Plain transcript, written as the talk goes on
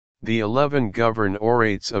The 11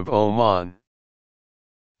 Governorates of Oman.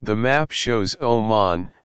 The map shows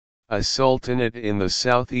Oman, a sultanate in the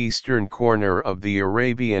southeastern corner of the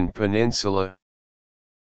Arabian Peninsula.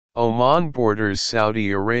 Oman borders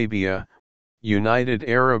Saudi Arabia, United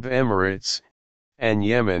Arab Emirates, and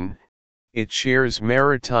Yemen. It shares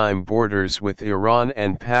maritime borders with Iran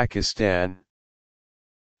and Pakistan.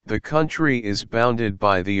 The country is bounded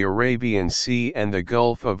by the Arabian Sea and the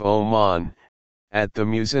Gulf of Oman. At the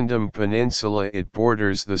Musandam Peninsula it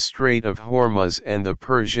borders the Strait of Hormuz and the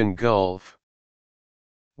Persian Gulf.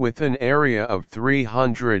 With an area of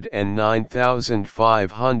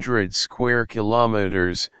 309,500 square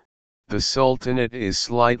kilometers, the Sultanate is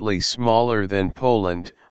slightly smaller than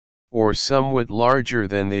Poland, or somewhat larger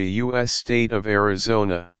than the U.S. state of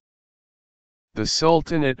Arizona. The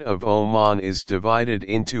Sultanate of Oman is divided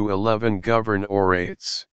into 11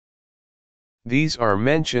 governorates. These are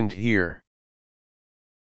mentioned here.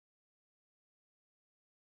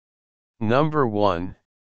 Number 1,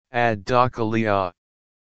 Ad-Dakhiliyah.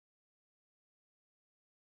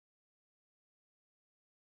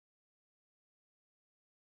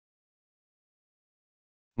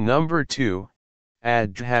 Number 2,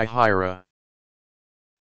 Ad-Dhahira.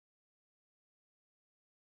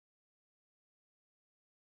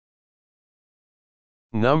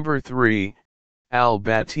 Number 3,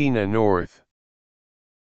 Al-Batina North.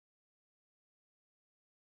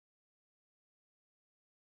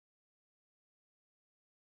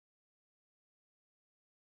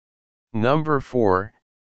 Number 4,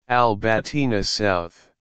 Al-Batina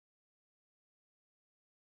South.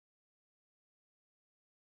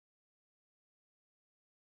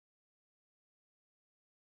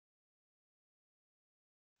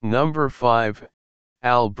 Number 5,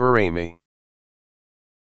 Al-Burami.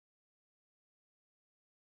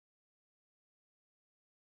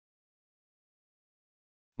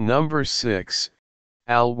 Number 6,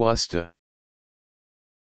 Al-Wusta.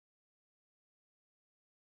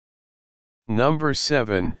 Number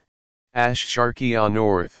 7, Ash-Sharqiya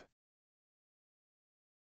North.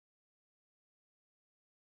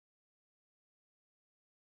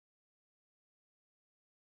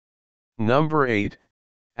 Number 8,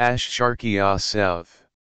 Ash-Sharqiya South.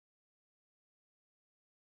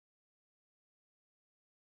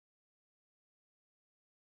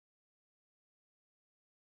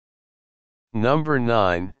 Number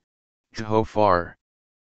 9, Dhofar.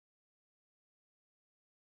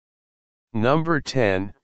 Number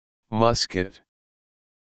 10, Muscat.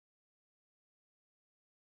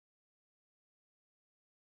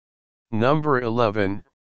 Number 11,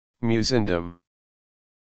 Musandam.